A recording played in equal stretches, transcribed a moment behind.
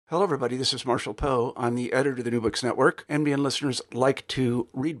Hello, everybody. This is Marshall Poe. I'm the editor of the New Books Network. NBN listeners like to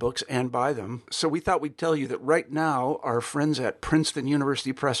read books and buy them. So we thought we'd tell you that right now, our friends at Princeton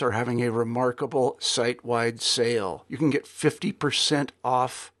University Press are having a remarkable site-wide sale. You can get 50%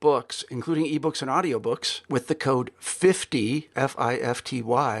 off books, including ebooks and audiobooks, with the code 50,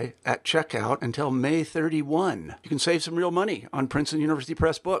 F-I-F-T-Y, at checkout until May 31. You can save some real money on Princeton University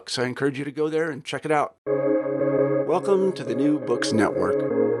Press books. I encourage you to go there and check it out. Welcome to the New Books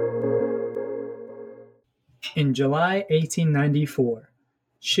Network. In July 1894,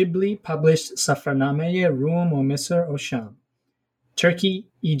 Shibli published Safarnameh Rum o Misr o Sham, Turkey,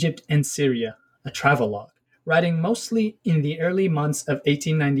 Egypt, and Syria, a travelogue. Writing mostly in the early months of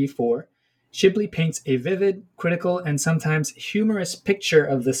 1894, Shibli paints a vivid, critical, and sometimes humorous picture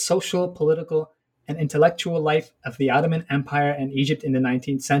of the social, political, and intellectual life of the Ottoman Empire and Egypt in the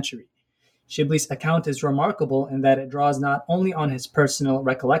 19th century. Shibli's account is remarkable in that it draws not only on his personal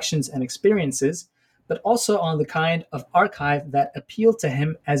recollections and experiences, but also on the kind of archive that appealed to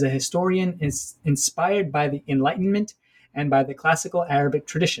him as a historian inspired by the Enlightenment and by the classical Arabic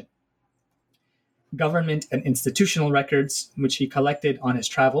tradition. Government and institutional records, which he collected on his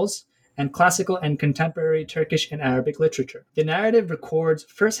travels, and classical and contemporary Turkish and Arabic literature. The narrative records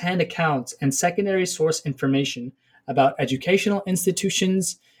first-hand accounts and secondary source information about educational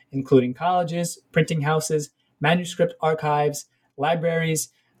institutions, including colleges, printing houses, manuscript archives, libraries,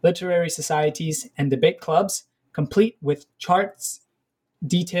 literary societies, and debate clubs, complete with charts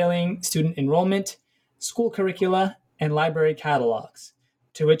detailing student enrollment, school curricula, and library catalogs,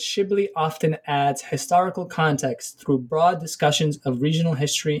 to which Shibli often adds historical context through broad discussions of regional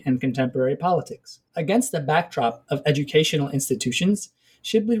history and contemporary politics. Against the backdrop of educational institutions,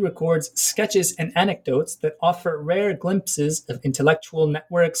 Shibli records sketches and anecdotes that offer rare glimpses of intellectual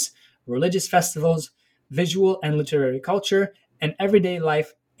networks, religious festivals, visual and literary culture, and everyday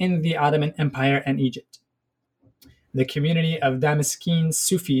life in the Ottoman Empire and Egypt. The community of Damascene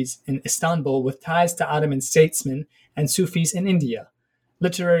Sufis in Istanbul with ties to Ottoman statesmen and Sufis in India,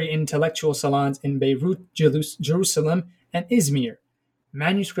 literary intellectual salons in Beirut, Jerusalem, and Izmir,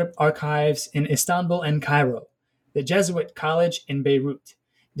 manuscript archives in Istanbul and Cairo, the Jesuit College in Beirut,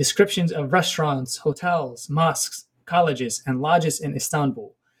 descriptions of restaurants, hotels, mosques, colleges, and lodges in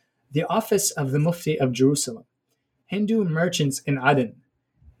Istanbul, the office of the Mufti of Jerusalem, Hindu merchants in Aden,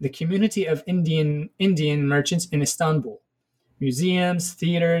 the community of Indian merchants in Istanbul, museums,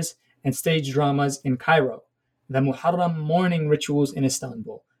 theaters, and stage dramas in Cairo, the Muharram mourning rituals in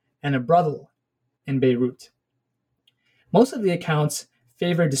Istanbul, and a brothel in Beirut. Most of the accounts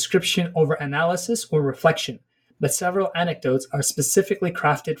favor description over analysis or reflection, but several anecdotes are specifically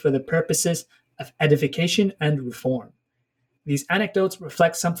crafted for the purposes of edification and reform. These anecdotes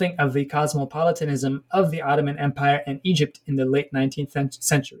reflect something of the cosmopolitanism of the Ottoman Empire and Egypt in the late 19th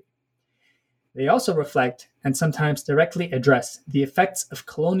century. They also reflect, and sometimes directly address, the effects of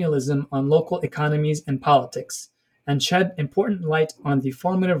colonialism on local economies and politics, and shed important light on the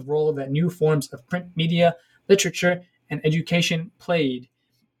formative role that new forms of print media, literature, and education played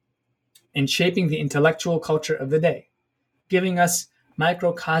in shaping the intellectual culture of the day, giving us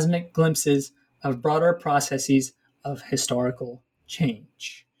microcosmic glimpses of broader processes of historical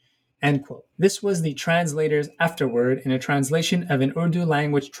change. End quote. This was the translator's afterword in a translation of an Urdu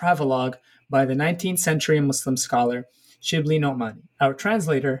language travelogue by the 19th century Muslim scholar Shibli Nomani. Our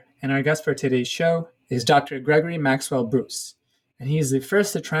translator and our guest for today's show is Dr. Gregory Maxwell Bruce, and he is the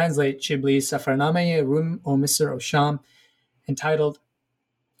first to translate Shibli's Safarnameh Rum o Misr o Sham, entitled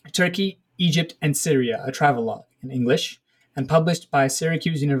Turkey, Egypt, and Syria, a travelogue in English, and published by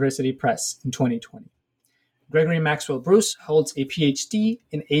Syracuse University Press in 2020. Gregory Maxwell Bruce holds a PhD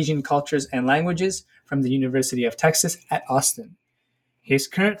in Asian Cultures and Languages from the University of Texas at Austin. He is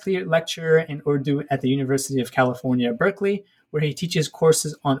currently a lecturer in Urdu at the University of California, Berkeley, where he teaches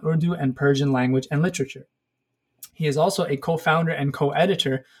courses on Urdu and Persian language and literature. He is also a co-founder and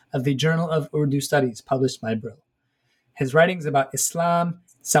co-editor of the Journal of Urdu Studies, published by Brill. His writings about Islam,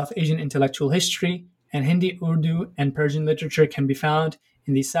 South Asian intellectual history, and Hindi, Urdu, and Persian literature can be found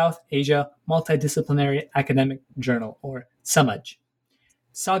in the South Asia Multidisciplinary Academic Journal, or SAMAJ,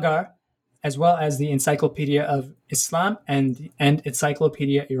 Sagar, as well as the Encyclopedia of Islam and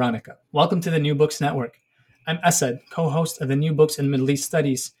Encyclopedia Iranica. Welcome to the New Books Network. I'm Asad, co-host of the New Books in Middle East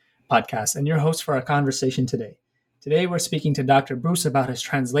Studies podcast, and your host for our conversation today. Today, we're speaking to Dr. Bruce about his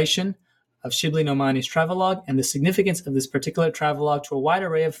translation of Shibli Nomani's travelogue and the significance of this particular travelogue to a wide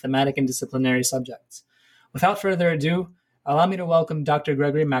array of thematic and disciplinary subjects. Without further ado, allow me to welcome Dr.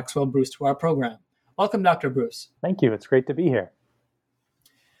 Gregory Maxwell Bruce to our program. Welcome, Dr. Bruce. Thank you. It's great to be here.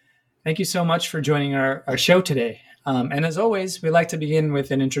 Thank you so much for joining our show today. And as always, we like to begin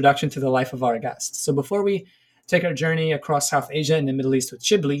with an introduction to the life of our guest. So before we take our journey across South Asia and the Middle East with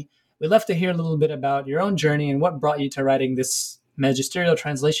Shibli, we'd love to hear a little bit about your own journey and what brought you to writing this magisterial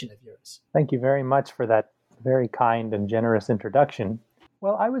translation of yours. Thank you very much for that very kind and generous introduction.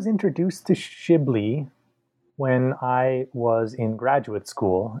 Well, I was introduced to Shibli when I was in graduate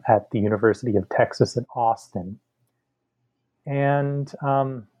school at the University of Texas at Austin. And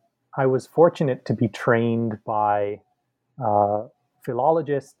I was fortunate to be trained by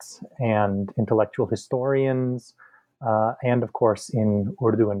philologists and intellectual historians, and of course in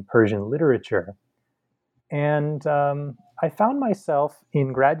Urdu and Persian literature. And I found myself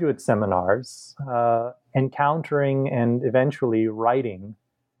in graduate seminars encountering and eventually writing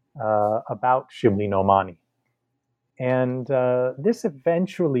about Shibli Nomani. And this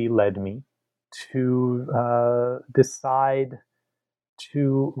eventually led me to decide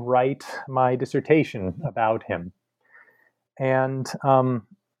to write my dissertation about him. And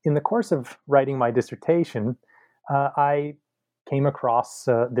in the course of writing my dissertation, I came across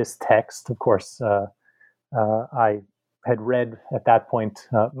this text. Of course, I had read at that point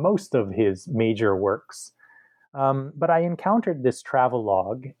most of his major works, but I encountered this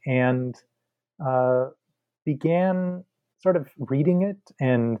travelogue and began sort of reading it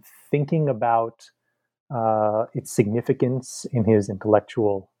and thinking about its significance in his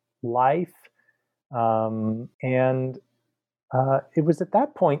intellectual life. And it was at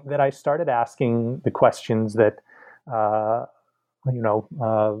that point that I started asking the questions that,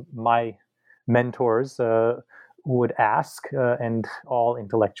 my mentors would ask, and all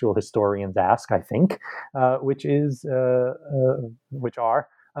intellectual historians ask, I think, which are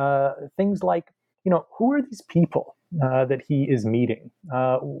things like, who are these people that he is meeting?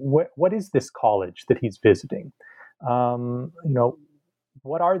 What is this college that he's visiting?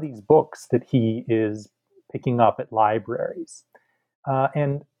 What are these books that he is picking up at libraries?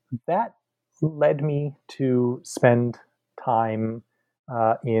 And that led me to spend time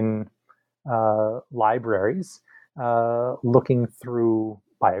in libraries, looking through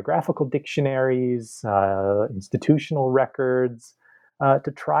biographical dictionaries, institutional records,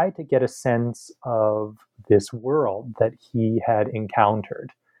 to try to get a sense of this world that he had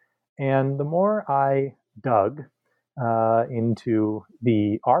encountered. And the more I dug into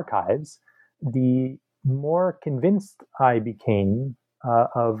the archives, the more convinced I became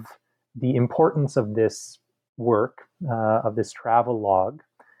of the importance of this work, of this travelogue,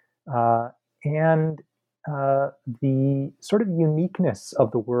 and the sort of uniqueness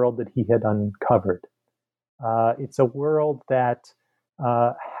of the world that he had uncovered. It's a world that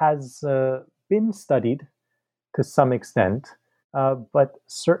has been studied to some extent, but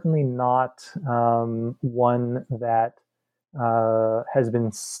certainly not one that has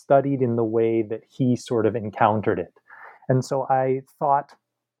been studied in the way that he sort of encountered it. And so I thought,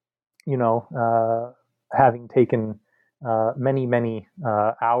 having taken many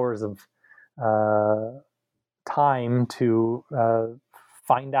hours of time to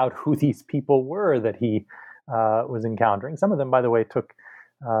find out who these people were that he was encountering. Some of them, by the way, took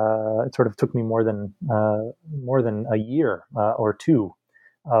me more than a year or two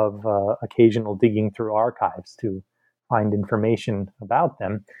of occasional digging through archives to find information about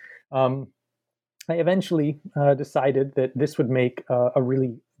them. I eventually decided that this would make a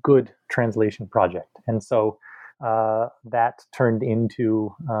really good translation project, and so that turned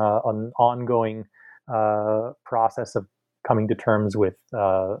into an ongoing process of coming to terms with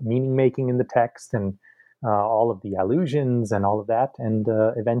meaning making in the text and all of the allusions and all of that, and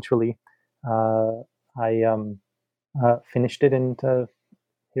eventually I finished it, and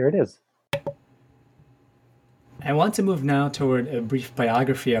here it is. I want to move now toward a brief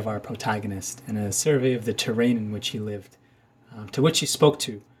biography of our protagonist and a survey of the terrain in which he lived, to which he spoke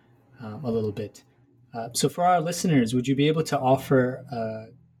to a little bit. So for our listeners, would you be able to offer a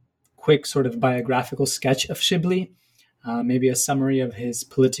quick sort of biographical sketch of Shibli, maybe a summary of his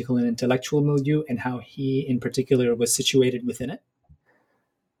political and intellectual milieu and how he in particular was situated within it?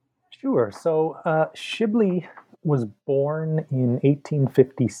 Sure. So Shibli was born in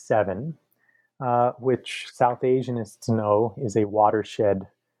 1857, which South Asianists know is a watershed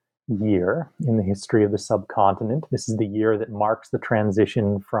year in the history of the subcontinent. This is the year that marks the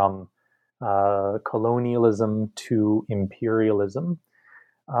transition from colonialism to imperialism.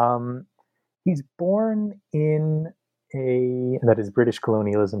 He's born in that is British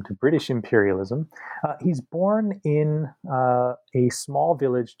colonialism to British imperialism. He's born in a small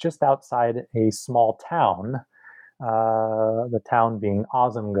village just outside a small town, the town being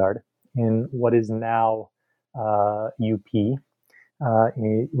Azamgarh, in what is now UP.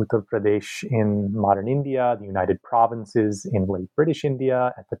 Uttar Pradesh in modern India, the United Provinces in late British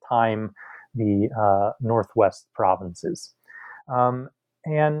India, at the time, the Northwest Provinces.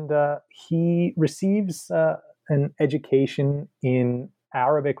 And he receives an education in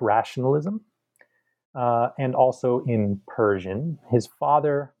Arabic rationalism and also in Persian. His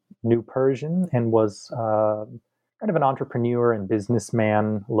father knew Persian and was kind of an entrepreneur and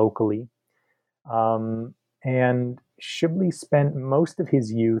businessman locally. And Shibli spent most of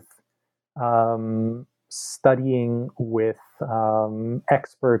his youth studying with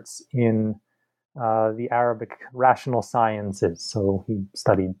experts in the Arabic rational sciences. So he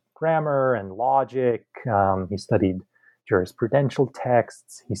studied grammar and logic. He studied jurisprudential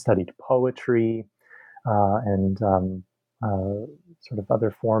texts. He studied poetry and sort of other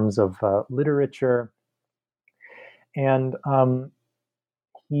forms of literature. And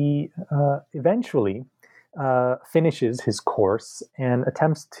he eventually finishes his course and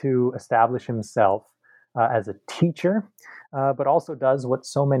attempts to establish himself as a teacher, but also does what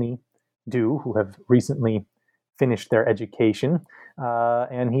so many do who have recently finished their education,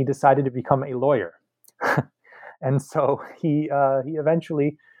 and he decided to become a lawyer. And so he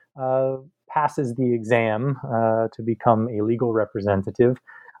eventually passes the exam to become a legal representative,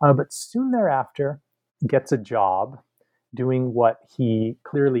 but soon thereafter gets a job doing what he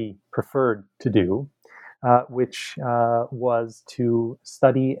clearly preferred to do, which was to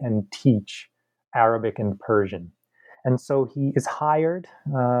study and teach Arabic and Persian. And so he is hired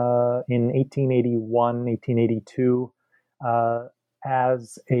in 1881, 1882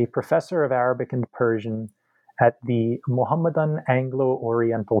 as a professor of Arabic and Persian at the Mohammedan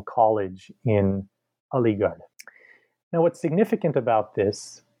Anglo-Oriental College in Aligarh. Now, what's significant about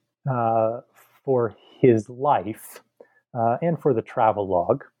this for his life and for the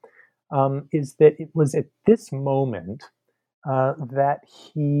travelogue is that it was at this moment that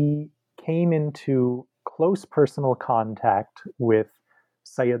he came into close personal contact with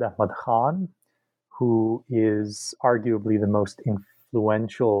Sayyid Ahmad Khan, who is arguably the most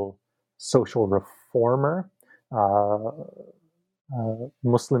influential social reformer,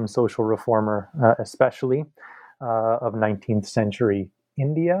 Muslim social reformer especially, of 19th century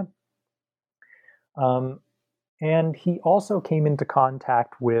India. And he also came into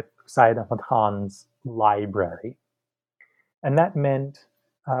contact with Sayyid Ahmad Khan's library. And that meant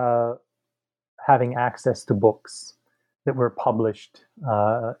having access to books that were published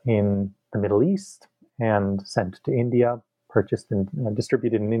in the Middle East and sent to India, purchased and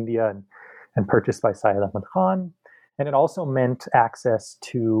distributed in India and purchased by Sayyid Ahmad Khan. And it also meant access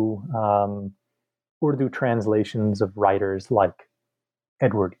to Urdu translations of writers like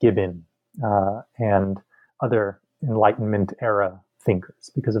Edward Gibbon and other Enlightenment era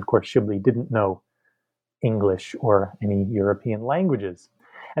thinkers, because of course Shibli didn't know English or any European languages.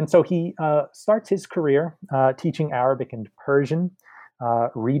 And so he starts his career teaching Arabic and Persian,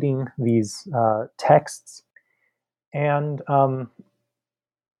 reading these texts. And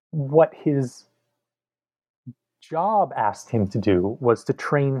what his job asked him to do was to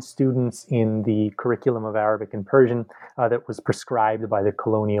train students in the curriculum of Arabic and Persian that was prescribed by the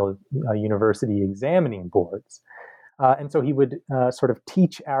colonial university examining boards. And so he would sort of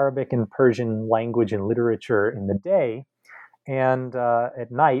teach Arabic and Persian language and literature in the day, and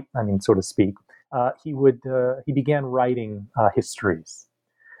at night, I mean, so to speak, he began writing histories.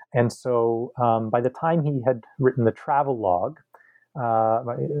 And so by the time he had written the travelogue,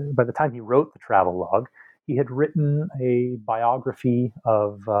 by the time he wrote the travelogue, he had written a biography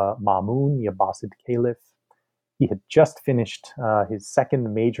of Ma'mun, the Abbasid Caliph. He had just finished his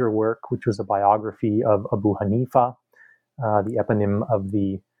second major work, which was a biography of Abu Hanifa, the eponym of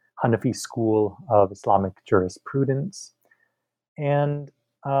the Hanafi school of Islamic jurisprudence. And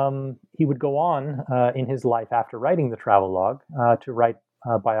he would go on in his life after writing the travelogue to write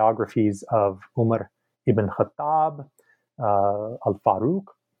biographies of Umar ibn Khattab, al-Faruq.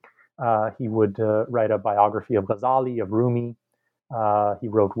 He would write a biography of Ghazali, of Rumi. He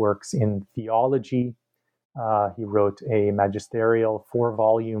wrote works in theology. He wrote a magisterial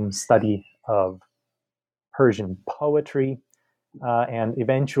 4-volume study of Persian poetry. And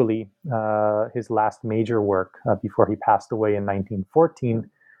eventually, his last major work before he passed away in 1914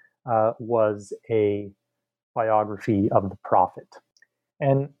 was a biography of the Prophet.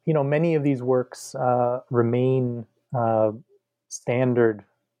 And, you know, many of these works remain standard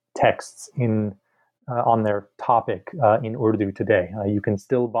texts on their topic in Urdu today. You can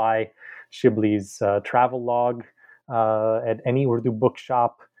still buy Shibli's travelogue at any Urdu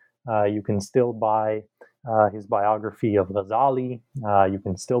bookshop. You can still buy his biography of Ghazali. You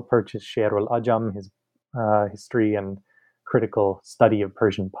can still purchase Sher al-Ajam, his history and critical study of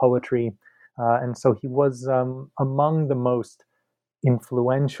Persian poetry. And so he was among the most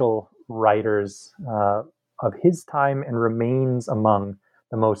influential writers of his time and remains among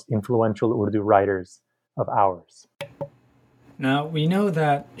the most influential Urdu writers of ours. Now, we know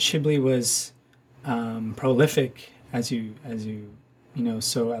that Shibli was prolific, as you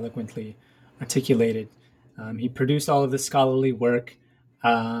so eloquently articulated. He produced all of the scholarly work.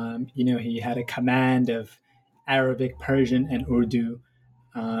 He had a command of Arabic, Persian, and Urdu.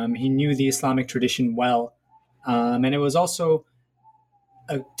 He knew the Islamic tradition well. And it was also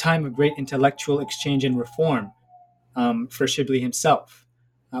a time of great intellectual exchange and reform for Shibli himself,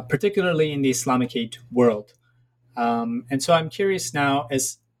 particularly in the Islamicate world. And so I'm curious now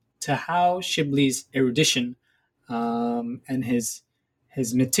as to how Shibli's erudition and his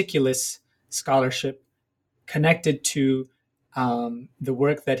meticulous scholarship connected to the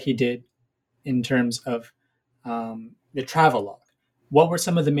work that he did in terms of the travelogue. What were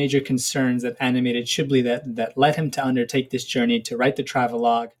some of the major concerns that animated Shibli that led him to undertake this journey to write the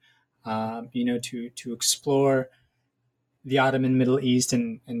travelogue, to explore the Ottoman Middle East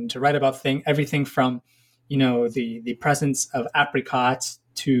and to write about everything from, the presence of apricots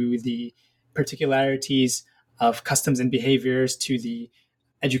to the particularities of customs and behaviors to the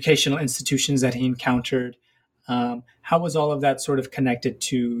educational institutions that he encountered. How was all of that sort of connected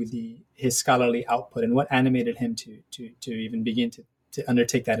to his scholarly output, and what animated him to even begin to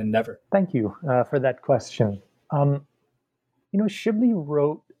undertake that endeavor? Thank you for that question. Shibli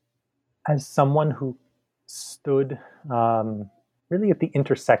wrote as someone who stood really at the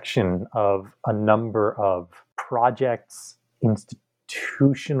intersection of a number of projects,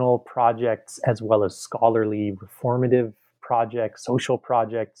 institutional projects, as well as scholarly, reformative projects, social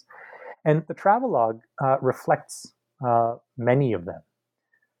projects. And the travelogue reflects many of them.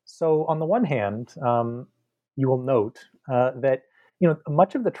 So on the one hand, you will note that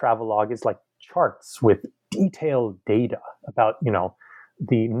much of the travelogue is like charts with detailed data about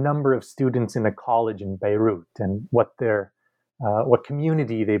the number of students in a college in Beirut and what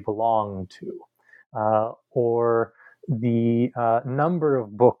community they belong to, or the number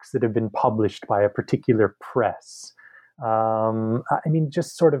of books that have been published by a particular press.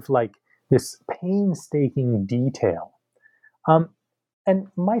 Just sort of like this painstaking detail. And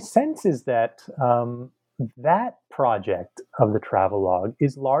my sense is that that project of the travelogue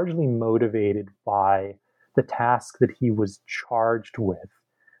is largely motivated by the task that he was charged with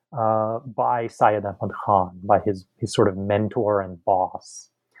by Syed Ahmad Khan, by his sort of mentor and boss,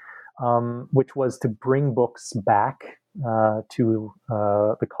 which was to bring books back to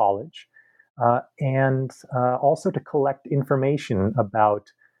the college and also to collect information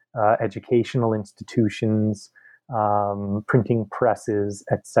about educational institutions, printing presses,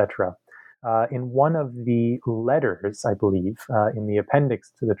 etc. In one of the letters, I believe, in the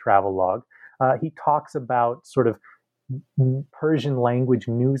appendix to the travelogue, he talks about sort of Persian language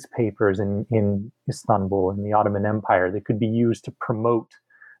newspapers in Istanbul, in the Ottoman Empire, that could be used to promote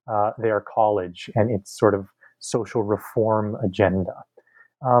their college and its sort of social reform agenda.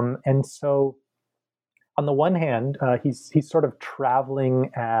 And so, on the one hand, he's sort of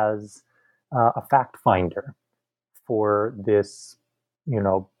traveling as a fact finder for this,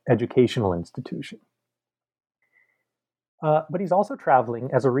 educational institution. But he's also traveling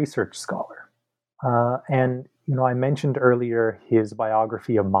as a research scholar. And I mentioned earlier his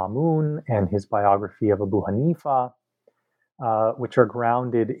biography of Ma'mun and his biography of Abu Hanifa, which are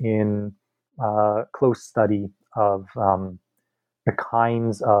grounded in close study of the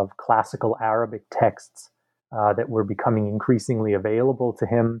kinds of classical Arabic texts that were becoming increasingly available to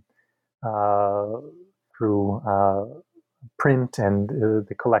him through print and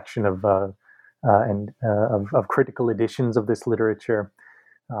the collection of critical editions of this literature.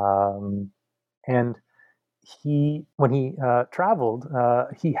 And when he traveled,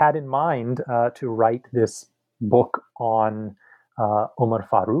 he had in mind to write this book on Omar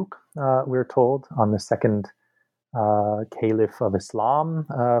Farooq, we're told, on the second caliph of Islam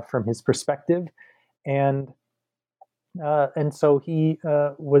from his perspective. And so he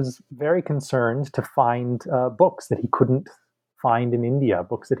was very concerned to find books that he couldn't find in India,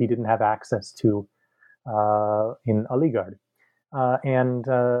 books that he didn't have access to in Aligarh. And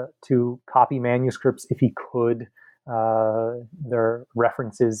to copy manuscripts if he could. There are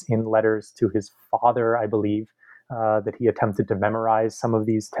references in letters to his father, I believe, that he attempted to memorize some of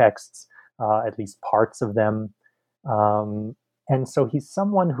these texts, at least parts of them. And so he's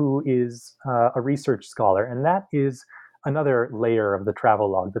someone who is a research scholar, and that is another layer of the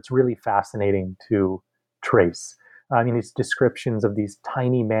travelogue that's really fascinating to trace. His descriptions of these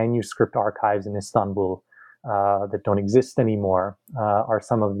tiny manuscript archives in Istanbul that don't exist anymore are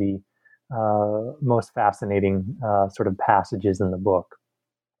some of the most fascinating sort of passages in the book.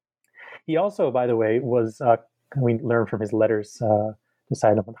 He also, by the way, was, we learned from his letters to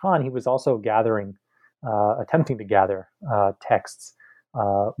Syed Ahmad Khan, he was also attempting to gather texts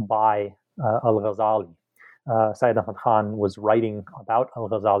by al-Ghazali. Syed Ahmad Khan was writing about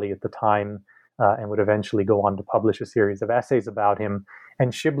al-Ghazali at the time and would eventually go on to publish a series of essays about him.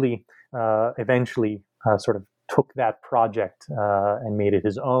 And Shibli eventually sort of took that project and made it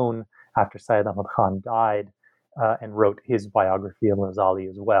his own after Syed Ahmad Khan died, and wrote his biography of Ghazali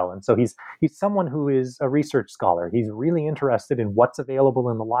as well. And so he's someone who is a research scholar. He's really interested in what's available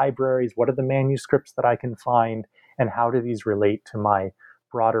in the libraries, what are the manuscripts that I can find, and how do these relate to my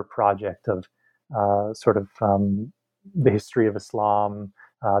broader project of the history of Islam,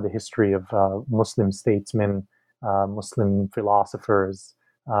 the history of Muslim statesmen, Muslim philosophers,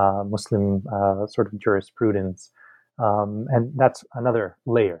 Muslim sort of jurisprudence. And that's another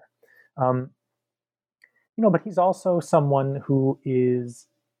layer. But he's also someone who is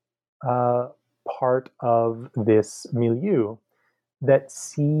part of this milieu that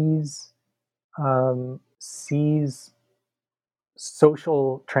sees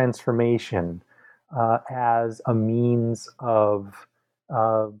social transformation as a means of,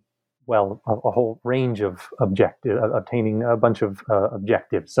 a whole range of obtaining a bunch of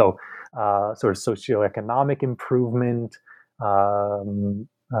objectives. So sort of socioeconomic improvement,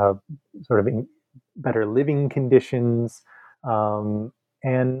 better living conditions.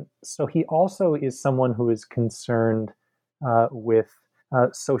 And so he also is someone who is concerned with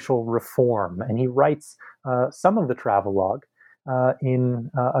social reform. And he writes some of the travelogue in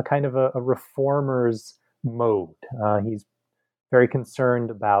a kind of a reformer's mode. He's very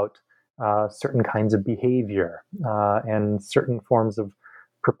concerned about certain kinds of behavior and certain forms of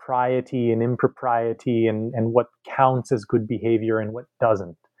propriety and impropriety and what counts as good behavior and what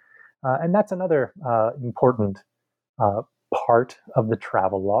doesn't. And that's another important part of the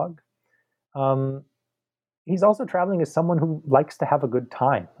travelogue. He's also traveling as someone who likes to have a good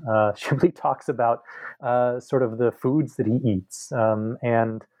time. Shibli talks about sort of the foods that he eats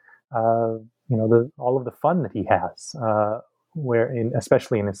and all of the fun that he has,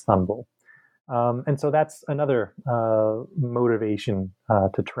 especially in Istanbul. And so that's another motivation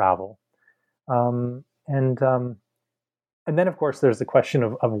to travel. And then, of course, there's the question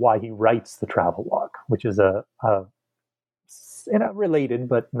of why he writes the travelogue, which is a related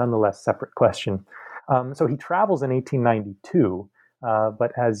but nonetheless separate question. So he travels in 1892,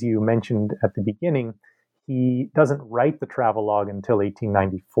 but as you mentioned at the beginning, he doesn't write the travelogue until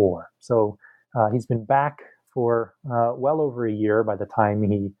 1894. So he's been back for well over a year by the time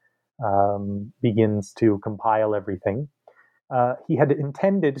he begins to compile everything. He had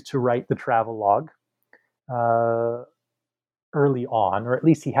intended to write the travelogue early on, or at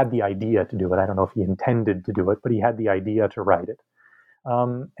least he had the idea to do it. I don't know if he intended to do it, but he had the idea to write it.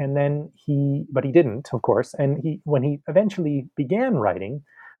 But he didn't, of course. And when he eventually began writing,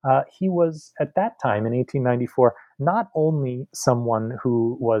 he was at that time in 1894 not only someone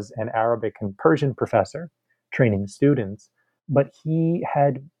who was an Arabic and Persian professor training students, but he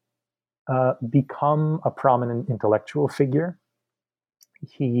had become a prominent intellectual figure.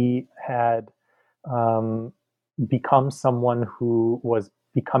 He had become someone who was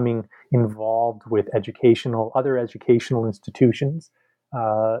becoming involved with other educational institutions,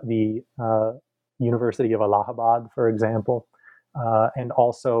 the University of Allahabad, for example, and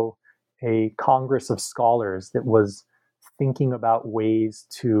also a Congress of Scholars that was thinking about ways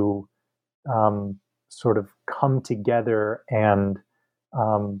to sort of come together and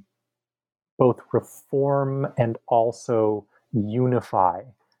both reform and also unify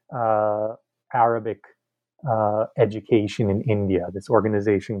Arabic education in India, this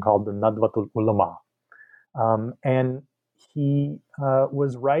organization called the Nadwatul Ulama. And he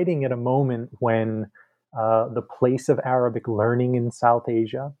was writing at a moment when the place of Arabic learning in South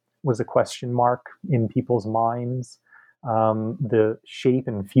Asia was a question mark in people's minds. The shape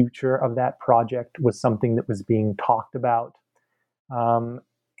and future of that project was something that was being talked about.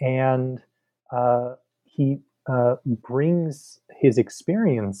 And he brings his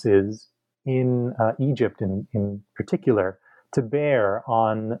experiences in Egypt in particular to bear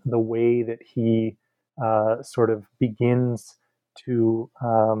on the way that he sort of begins to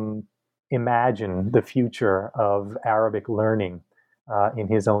imagine the future of Arabic learning in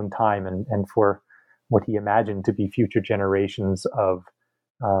his own time and for what he imagined to be future generations of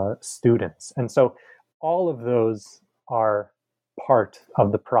students. And so all of those are part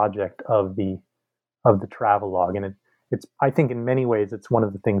of the project of the travelogue. And I think in many ways, it's one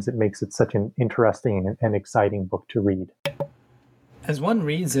of the things that makes it such an interesting and exciting book to read. As one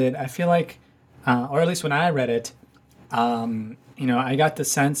reads it, I feel like, or at least when I read it, I got the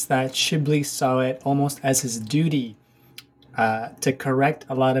sense that Shibli saw it almost as his duty to correct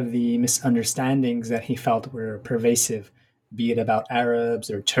a lot of the misunderstandings that he felt were pervasive, be it about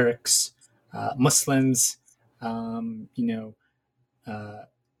Arabs or Turks, Muslims,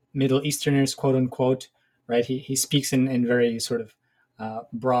 Middle Easterners, quote unquote, right? He speaks in very sort of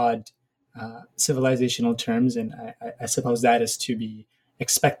broad civilizational terms, and I suppose that is to be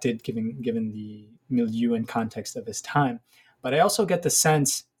expected given the milieu and context of his time. But I also get the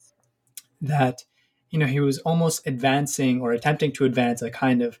sense that he was almost advancing or attempting to advance a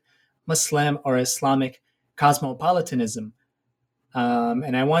kind of Muslim or Islamic cosmopolitanism.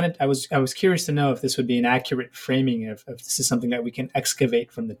 And I was curious to know if this would be an accurate framing of this is something that we can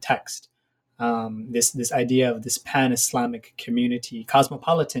excavate from the text. This idea of this pan-Islamic community,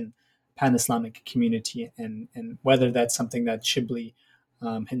 cosmopolitan pan-Islamic community, and whether that's something that Shibli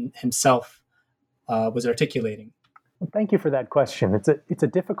himself was articulating. Well, thank you for that question. It's a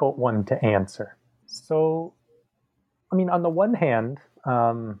difficult one to answer. So, I mean, on the one hand,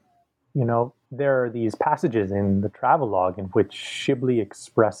 there are these passages in the travelogue in which Shibli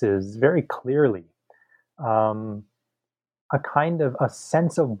expresses very clearly a kind of a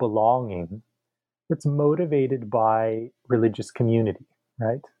sense of belonging that's motivated by religious community,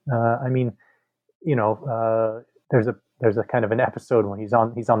 right? There's a kind of an episode when he's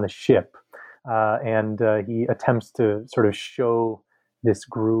on the ship, and he attempts to sort of show this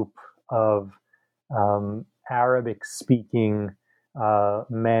group of Arabic-speaking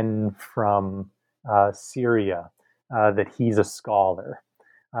men from Syria that he's a scholar,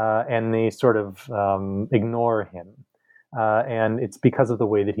 and they sort of ignore him. And it's because of the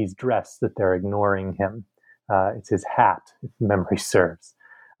way that he's dressed that they're ignoring him. It's his hat, if memory serves.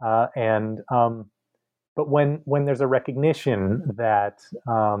 But when there's a recognition that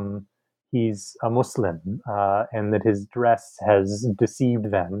he's a Muslim and that his dress has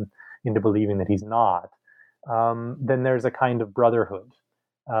deceived them into believing that he's not, then there's a kind of brotherhood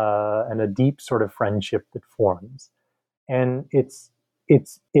and a deep sort of friendship that forms. And it's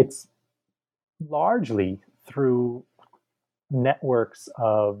largely through networks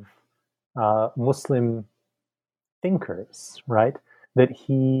of Muslim thinkers, right? That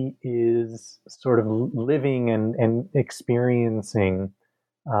he is sort of living and experiencing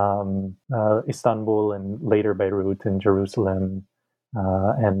Istanbul and later Beirut and Jerusalem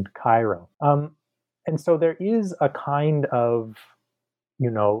and Cairo. And so there is a kind of,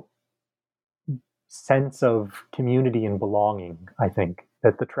 sense of community and belonging, I think,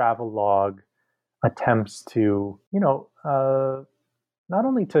 that the travelogue attempts to, not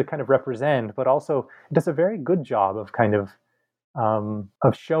only to kind of represent, but also does a very good job of kind of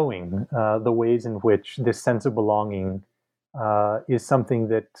showing the ways in which this sense of belonging is something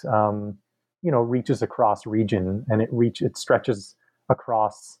that reaches across region, and it stretches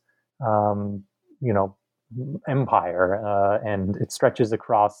across empire, and it stretches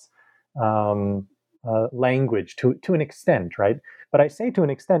across language to an extent, right? But I say to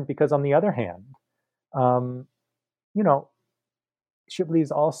an extent because on the other hand, Shibli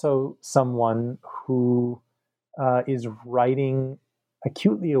is also someone who is writing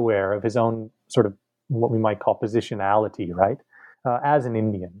acutely aware of his own sort of what we might call positionality, right? As an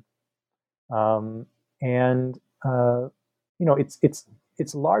Indian,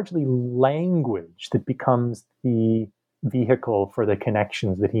 it's largely language that becomes the vehicle for the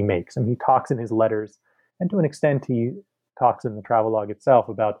connections that he makes. And he talks in his letters, and to an extent, he talks in the travelogue itself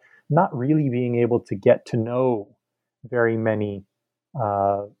about not really being able to get to know very many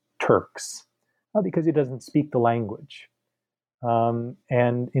Turks because he doesn't speak the language,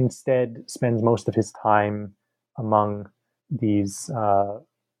 and instead spends most of his time among these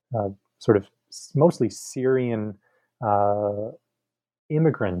sort of mostly Syrian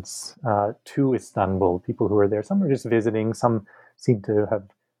immigrants to Istanbul, people who are there. Some are just visiting, some seem to have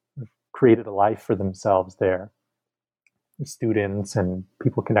created a life for themselves there. Students and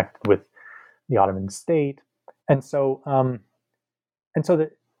people connected with the Ottoman state. And so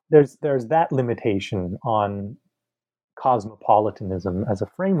there's that limitation on cosmopolitanism as a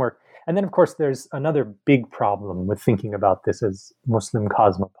framework. And then, of course, there's another big problem with thinking about this as Muslim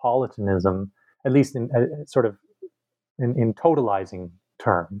cosmopolitanism, at least in sort of in totalizing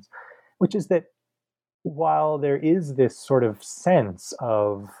terms, which is that while there is this sort of sense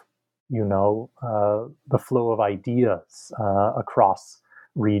of, the flow of ideas across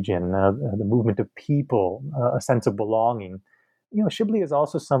region, the movement of people, a sense of belonging, Shibli is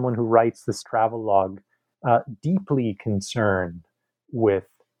also someone who writes this travelogue deeply concerned with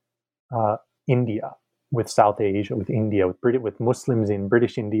India, with South Asia, with India, with Muslims in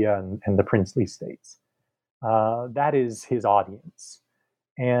British India and the princely states. That is his audience.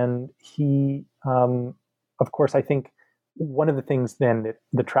 And he, of course, I think one of the things then that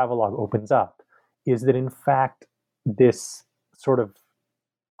the travelogue opens up is that, in fact, this sort of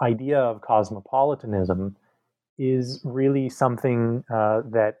idea of cosmopolitanism is really something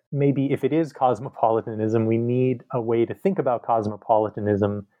that maybe if it is cosmopolitanism, we need a way to think about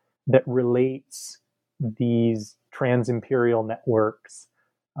cosmopolitanism that relates these trans-imperial networks,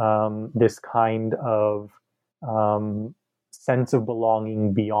 this kind of sense of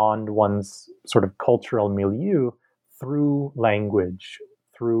belonging beyond one's sort of cultural milieu through language,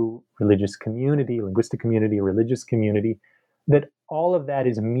 through religious community, linguistic community, religious community, that all of that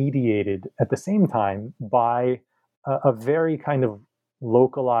is mediated at the same time by a very kind of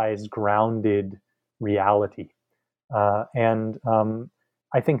localized, grounded reality. And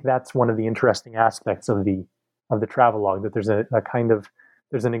I think that's one of the interesting aspects of the travelogue, that there's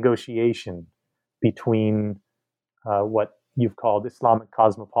there's a negotiation between what you've called Islamic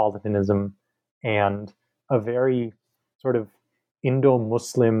cosmopolitanism and a very sort of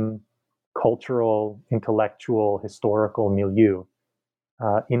Indo-Muslim cultural, intellectual, historical milieu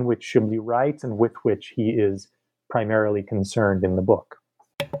in which Shibli writes and with which he is primarily concerned in the book.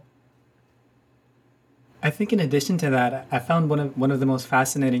 I think in addition to that, I found one of the most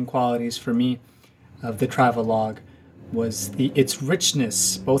fascinating qualities for me of the travelogue was its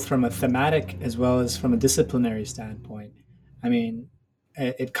richness, both from a thematic as well as from a disciplinary standpoint. I mean,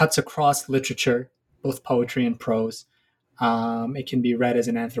 it cuts across literature, both poetry and prose. It can be read as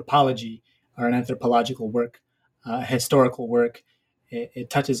an anthropology or an anthropological work, a historical work. It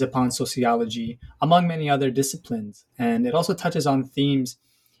touches upon sociology, among many other disciplines. And it also touches on themes,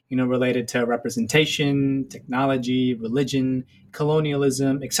 related to representation, technology, religion,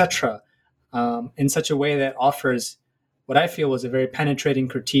 colonialism, etc., in such a way that offers what I feel was a very penetrating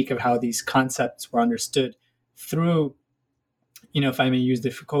critique of how these concepts were understood through, if I may use the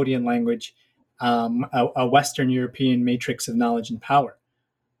Foucauldian language, a Western European matrix of knowledge and power.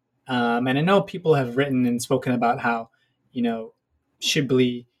 And I know people have written and spoken about how,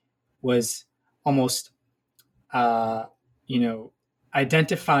 Shibli was almost,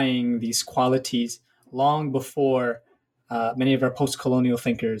 identifying these qualities long before many of our post-colonial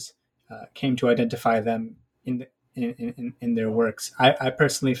thinkers came to identify them in their works. I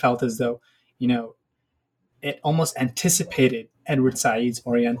personally felt as though, it almost anticipated Edward Said's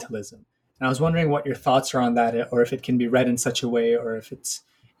Orientalism. And I was wondering what your thoughts are on that, or if it can be read in such a way, or if it's,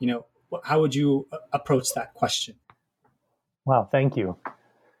 how would you approach that question? Wow, thank you.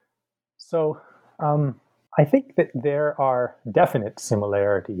 So I think that there are definite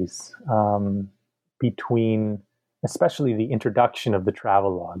similarities between, especially the introduction of the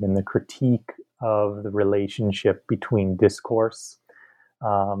travelogue and the critique of the relationship between discourse,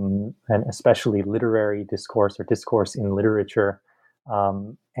 and especially literary discourse or discourse in literature,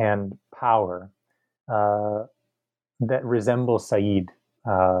 and power, that resemble Said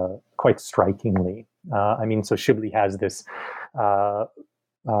quite strikingly. So Shibli has this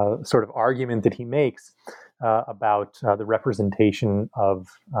sort of argument that he makes about the representation of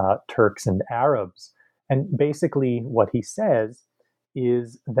Turks and Arabs. And basically what he says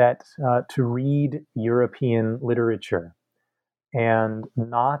is that to read European literature and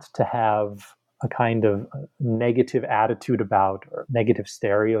not to have a kind of negative attitude about, or negative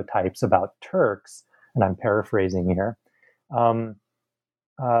stereotypes about Turks, and I'm paraphrasing here,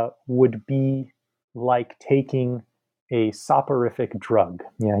 would be like taking a soporific drug.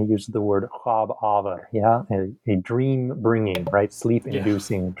 Yeah, he used the word khab avar, a dream-bringing, right,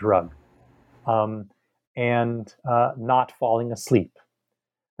 sleep-inducing drug, and not falling asleep.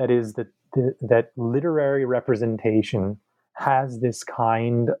 That is, that literary representation has this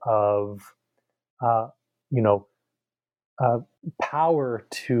kind of, power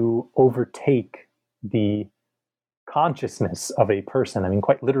to overtake the consciousness of a person. I mean,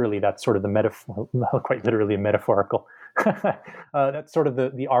 quite literally, that's sort of the metaphor, quite literally metaphorical. That's sort of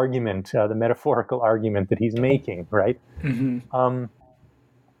the argument, the metaphorical argument that he's making, right? Mm-hmm.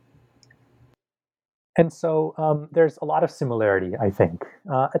 And so there's a lot of similarity, I think.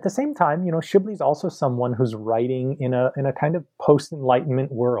 At the same time, Shibli's also someone who's writing in a kind of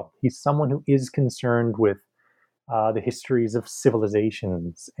post-Enlightenment world. He's someone who is concerned with the histories of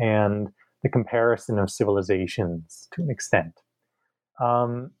civilizations and the comparison of civilizations to an extent.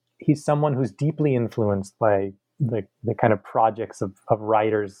 He's someone who's deeply influenced by the kind of projects of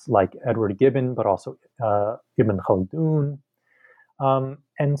writers like Edward Gibbon, but also Ibn Khaldun.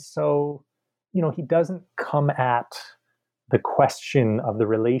 And so he doesn't come at the question of the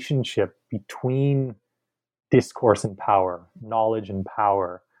relationship between discourse and power, knowledge and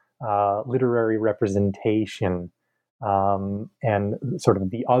power, literary representation, and sort of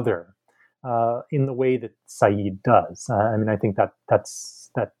the other, in the way that Said does. I think that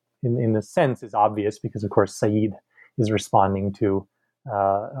in a sense is obvious, because of course Said is responding to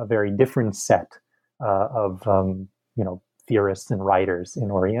a very different set of theorists and writers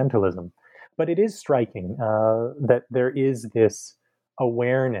in Orientalism. But it is striking that there is this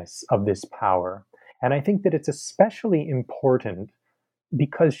awareness of this power. And I think that it's especially important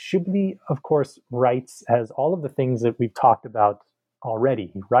because Shibli, of course, writes as all of the things that we've talked about already.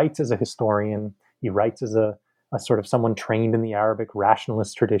 He writes as a historian. He writes as a sort of someone trained in the Arabic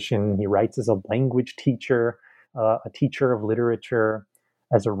rationalist tradition. He writes as a language teacher, a teacher of literature,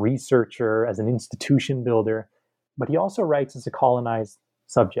 as a researcher, as an institution builder. But he also writes as a colonized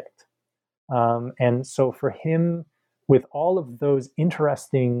subject. And so for him, with all of those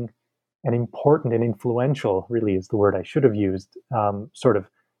interesting and important and influential, really is the word I should have used, sort of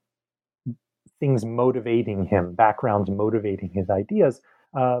things motivating him, backgrounds motivating his ideas,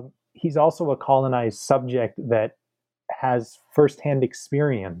 he's also a colonized subject that has firsthand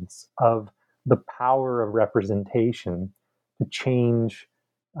experience of the power of representation to change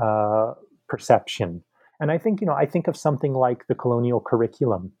perception. And I think of something like the colonial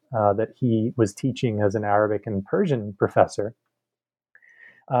curriculum that he was teaching as an Arabic and Persian professor,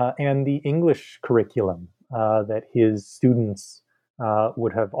 and the English curriculum that his students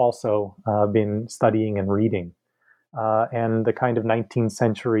would have also been studying and reading, and the kind of 19th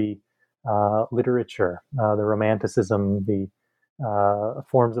century literature, the Romanticism, the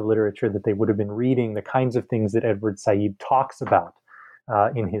forms of literature that they would have been reading, the kinds of things that Edward Said talks about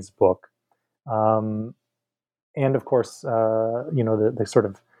in his book. And of course, the sort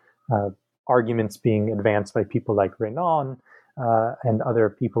of arguments being advanced by people like Renan and other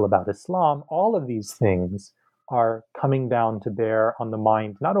people about Islam, all of these things are coming down to bear on the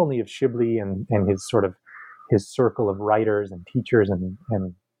mind, not only of Shibli and his circle of writers and teachers and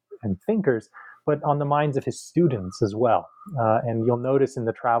thinkers, but on the minds of his students as well. And you'll notice in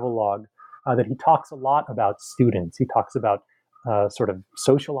the travelogue that he talks a lot about students. He talks about sort of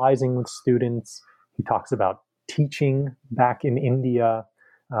socializing with students. He talks about teaching back in India.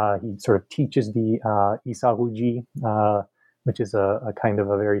 He sort of teaches the Isaruji, which is a kind of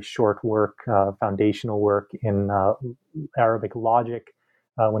a very short work, foundational work in Arabic logic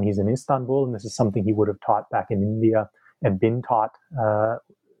when he's in Istanbul. And this is something he would have taught back in India and been taught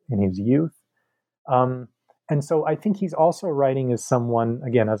in his youth. And so I think he's also writing as someone,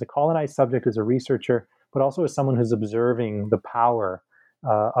 again, as a colonized subject, as a researcher, but also as someone who's observing the power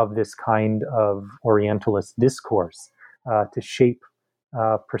of this kind of Orientalist discourse to shape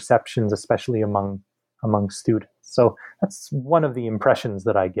perceptions, especially among students. So that's one of the impressions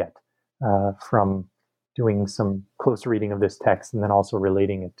that I get from doing some close reading of this text and then also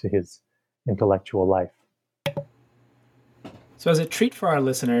relating it to his intellectual life. So as a treat for our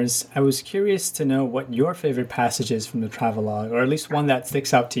listeners, I was curious to know what your favorite passage is from the travelogue, or at least one that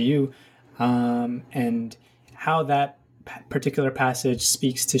sticks out to you, and how that particular passage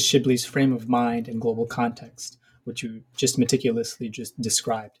speaks to Shibli's frame of mind and global context, which you just meticulously just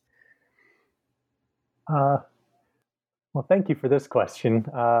described. Well, thank you for this question.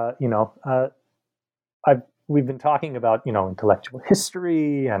 We've been talking about, intellectual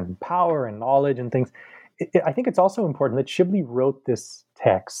history and power and knowledge and things. I think it's also important that Shibli wrote this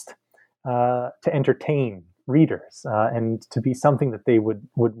text to entertain readers and to be something that they would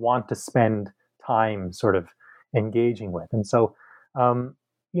want to spend time sort of engaging with. And so,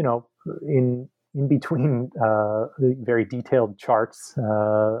 in between the very detailed charts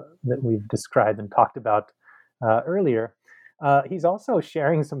that we've described and talked about earlier, he's also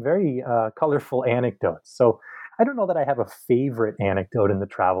sharing some very colorful anecdotes. So I don't know that I have a favorite anecdote in the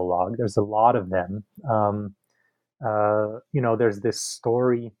travelogue. There's a lot of them. There's this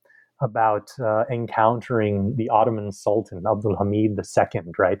story about encountering the Ottoman Sultan, Abdul Hamid II,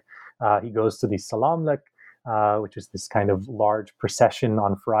 right? He goes to the Salamlek, which is this kind of large procession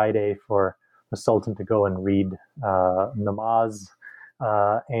on Friday for the Sultan to go and read namaz.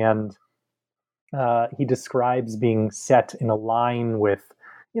 And he describes being set in a line with,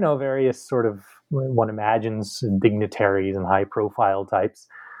 various sort of, one imagines, dignitaries and high-profile types.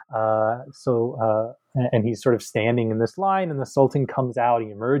 And he's sort of standing in this line, and the Sultan comes out. He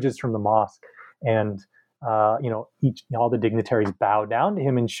emerges from the mosque, and all the dignitaries bow down to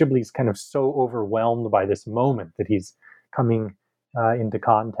him. And Shibli's kind of so overwhelmed by this moment that he's coming into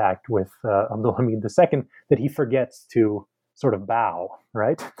contact with Abdul Hamid II that he forgets to sort of bow,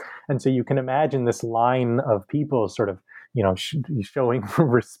 right? And so you can imagine this line of people sort of, showing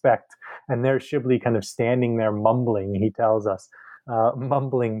respect, and there's Shibli kind of standing there mumbling, he tells us,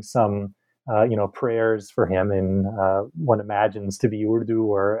 mumbling some, prayers for him in one imagines to be Urdu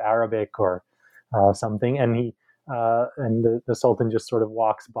or Arabic or something. And the Sultan just sort of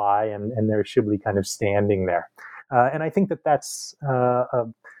walks by, and there's Shibli kind of standing there. And I think that that's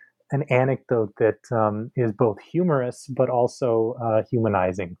an anecdote that is both humorous but also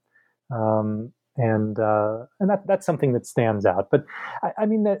humanizing. And that's something that stands out. But I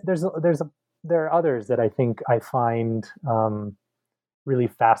mean, there are others that I think I find really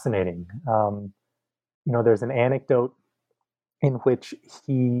fascinating. There's an anecdote in which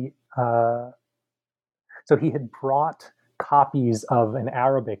he had brought copies of an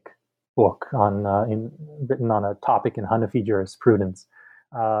Arabic book written on a topic in Hanafi jurisprudence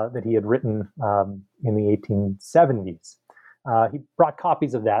that he had written in the 1870s. He brought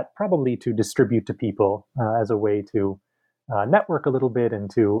copies of that, probably to distribute to people as a way to network a little bit and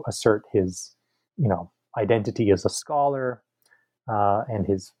to assert his, identity as a scholar and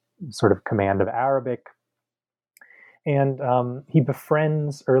his sort of command of Arabic. And he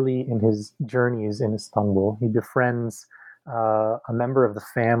befriends, early in his journeys in Istanbul, he befriends a member of the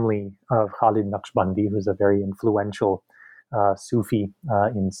family of Khalid Naqshbandi, who's a very influential Sufi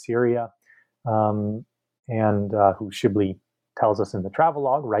in Syria, and who Shibli tells us in the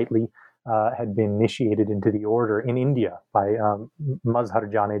travelogue, rightly, had been initiated into the order in India by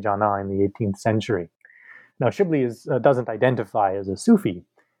Mazhar Jane-Jana in the 18th century. Now, Shibli doesn't identify as a Sufi,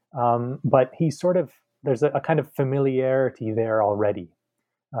 but he there's a kind of familiarity there already,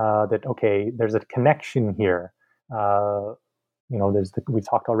 that, okay, there's a connection here. We've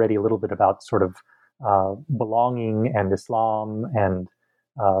talked already a little bit about sort of belonging and Islam and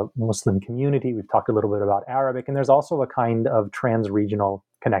Muslim community. We've talked a little bit about Arabic, and there's also a kind of trans-regional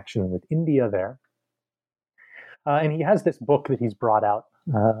connection with India there. And he has this book that he's brought out.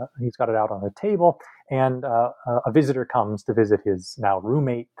 He's got it out on the table, and a visitor comes to visit his now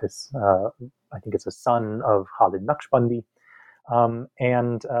roommate, this, I think it's a son of Khalid Naqshbandi.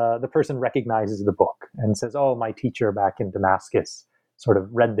 And the person recognizes the book and says, "Oh, my teacher back in Damascus sort of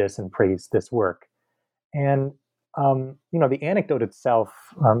read this and praised this work." And the anecdote itself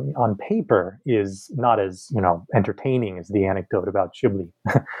on paper is not as entertaining as the anecdote about Shibli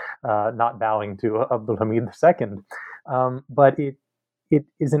not bowing to Abdul Hamid II, but it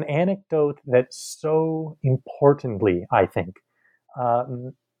is an anecdote that so importantly, I think,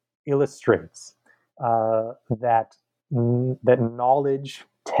 illustrates that knowledge,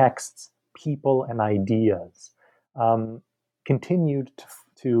 texts, people, and ideas continued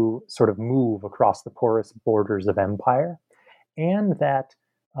to sort of move across the porous borders of empire, and that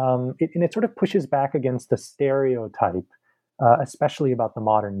it sort of pushes back against the stereotype, especially about the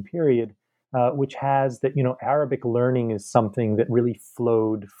modern period, which has that Arabic learning is something that really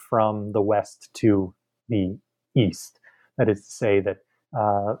flowed from the West to the East. That is to say that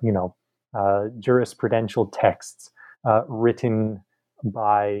jurisprudential texts written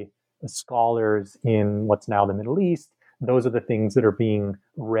by scholars in what's now the Middle East, those are the things that are being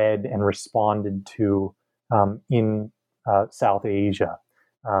read and responded to in South Asia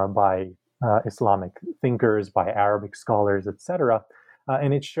by Islamic thinkers, by Arabic scholars, etc.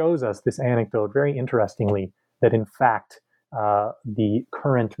 And it shows us this anecdote very interestingly that in fact the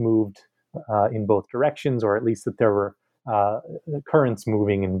current moved in both directions, or at least that there were currents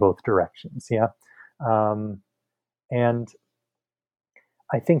moving in both directions. Yeah. And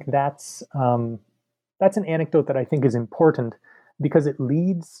I think that's an anecdote that I think is important because it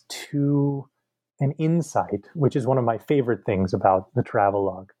leads to an insight, which is one of my favorite things about the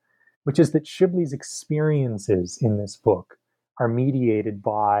travelogue, which is that Shibli's experiences in this book are mediated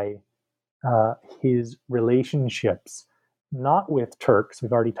by his relationships, not with Turks.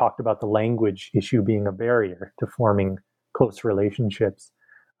 We've already talked about the language issue being a barrier to forming close relationships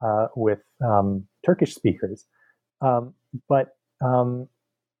with Turkish speakers, but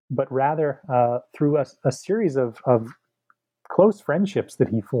rather through a series of close friendships that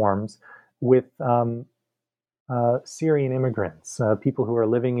he forms with Syrian immigrants, people who are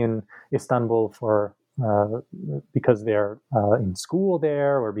living in Istanbul because they're in school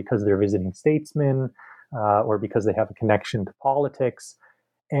there, or because they're visiting statesmen, or because they have a connection to politics.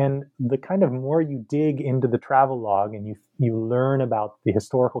 And the kind of more you dig into the travelogue and you learn about the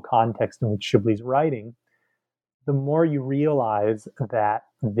historical context in which Shibli's writing, the more you realize that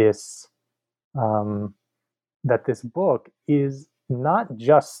this book is not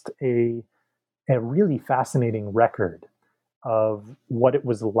just a really fascinating record of what it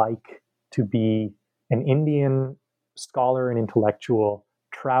was like to be an Indian scholar and intellectual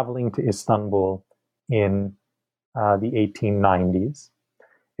traveling to Istanbul in the 1890s.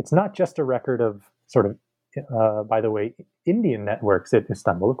 It's not just a record of sort of, by the way, Indian networks at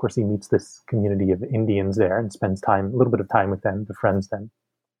Istanbul. Of course, he meets this community of Indians there and spends a little bit of time with them, befriends them.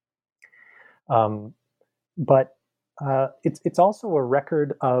 But it's also a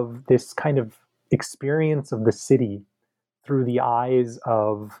record of this kind of experience of the city through the eyes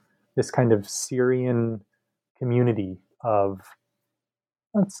of this kind of Syrian community of,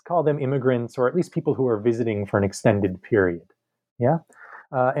 let's call them immigrants, or at least people who are visiting for an extended period. Yeah,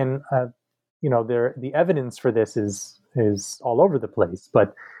 and the evidence for this is all over the place.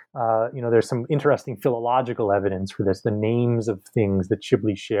 But there's some interesting philological evidence for this. The names of things that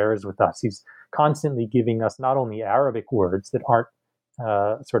Shibli shares with us. He's constantly giving us not only Arabic words that aren't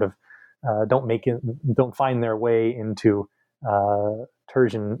don't find their way into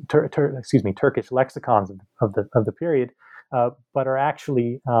Turkish lexicons of the period, but are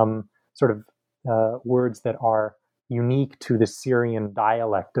actually words that are unique to the Syrian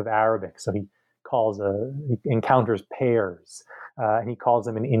dialect of Arabic. So he encounters pairs, and he calls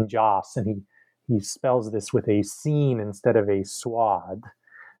them an injas, and he spells this with a sin instead of a swad,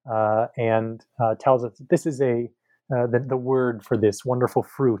 and tells us that this is the word for this wonderful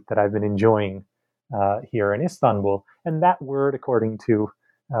fruit that I've been enjoying here in Istanbul. And that word, according to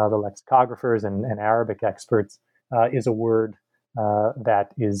the lexicographers and Arabic experts, is a word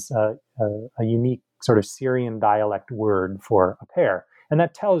that is a unique sort of Syrian dialect word for a pair. And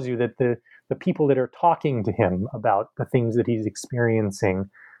that tells you that the people that are talking to him about the things that he's experiencing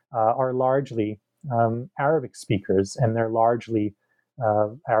are largely Arabic speakers, and they're largely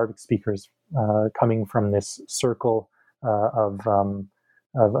Arabic speakers coming from this circle of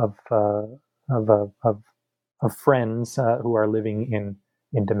friends who are living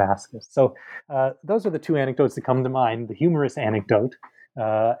in Damascus. So those are the two anecdotes that come to mind: the humorous anecdote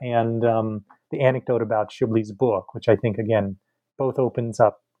and the anecdote about Shibli's book, which I think again both opens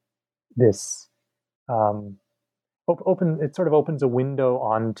up this it sort of opens a window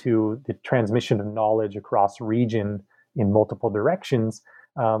onto the transmission of knowledge across region in multiple directions,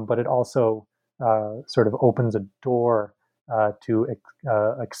 but it also sort of opens a door to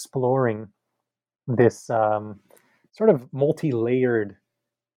exploring this sort of multi-layered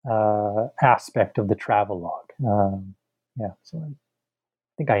aspect of the travelogue. So I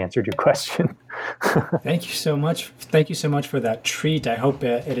think I answered your question. Thank you so much. Thank you so much for that treat. I hope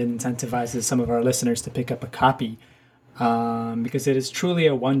it incentivizes some of our listeners to pick up a copy, because it is truly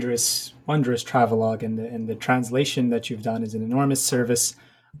a wondrous travelogue, and the translation that you've done is an enormous service,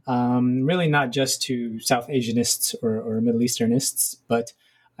 really not just to South Asianists or Middle Easternists, but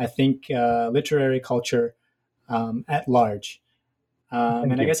I think literary culture at large.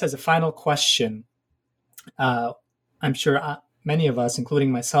 And I guess as a final question, I'm sure many of us,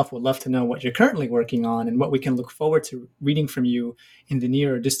 including myself, would love to know what you're currently working on and what we can look forward to reading from you in the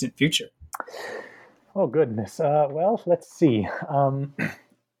near or distant future. Oh, goodness. Well, let's see.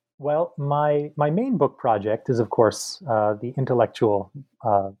 Well, my main book project is, of course, the intellectual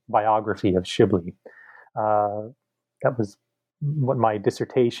biography of Shibli. That was what my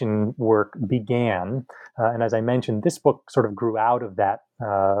dissertation work began. And as I mentioned, this book sort of grew out of that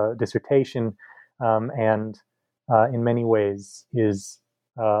dissertation, and in many ways is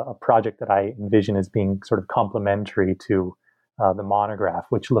a project that I envision as being sort of complementary to the monograph,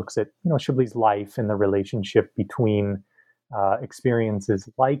 which looks at Shibli's life and the relationship between experiences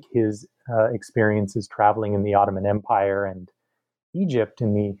like his experiences traveling in the Ottoman Empire and Egypt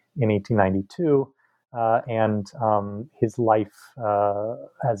in 1892, and his life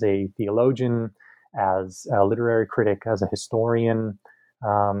as a theologian, as a literary critic, as a historian,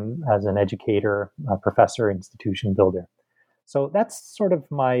 as an educator, a professor, institution builder. So that's sort of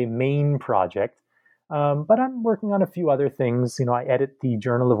my main project. But I'm working on a few other things. I edit the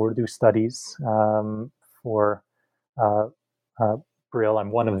Journal of Urdu Studies for Brill.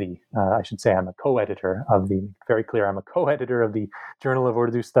 I'm one of the, I should say I'm a co-editor of I'm a co-editor of the Journal of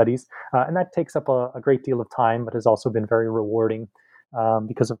Urdu Studies. And that takes up a great deal of time, but has also been very rewarding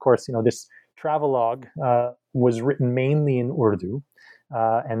because, of course, this travelogue was written mainly in Urdu.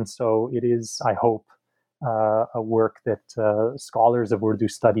 And so it is, I hope, a work that scholars of Urdu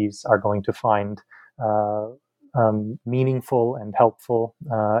studies are going to find meaningful and helpful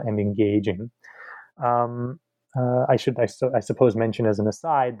and engaging. I suppose mention as an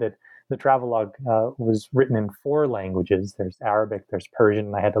aside that the travelogue was written in 4 languages. There's Arabic, there's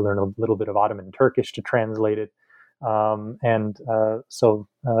Persian. I had to learn a little bit of Ottoman Turkish to translate it. So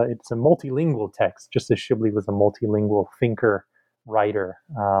it's a multilingual text, just as Shibli was a multilingual thinker, writer,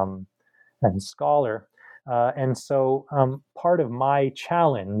 and scholar. And so part of my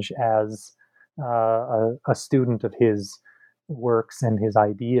challenge as a student of his works and his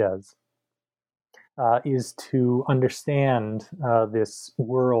ideas is to understand this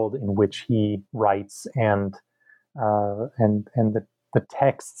world in which he writes and the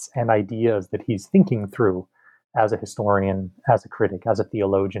texts and ideas that he's thinking through as a historian, as a critic, as a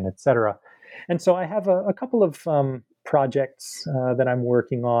theologian, etc. And so I have a couple of projects that I'm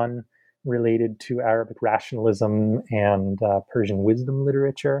working on related to Arabic rationalism and Persian wisdom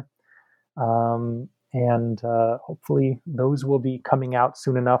literature. And hopefully those will be coming out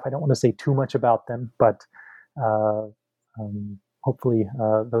soon enough. I don't want to say too much about them, but hopefully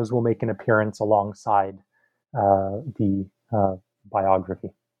those will make an appearance alongside the biography.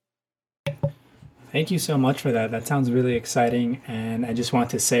 Thank you so much for that. That sounds really exciting. And I just want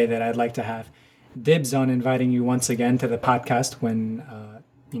to say that I'd like to have dibs on inviting you once again to the podcast when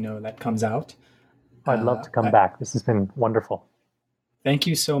that comes out. I'd love to come back. This has been wonderful. Thank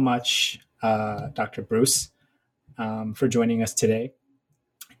you so much, Dr. Bruce, for joining us today.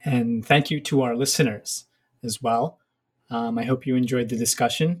 And thank you to our listeners as well. I hope you enjoyed the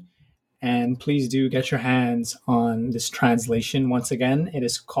discussion. And please do get your hands on this translation. Once again, it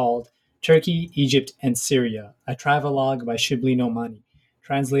is called Turkey, Egypt, and Syria, a travelogue by Shibli Nomani,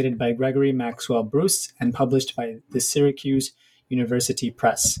 translated by Gregory Maxwell Bruce and published by the Syracuse University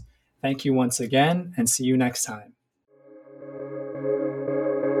Press. Thank you once again, and see you next time.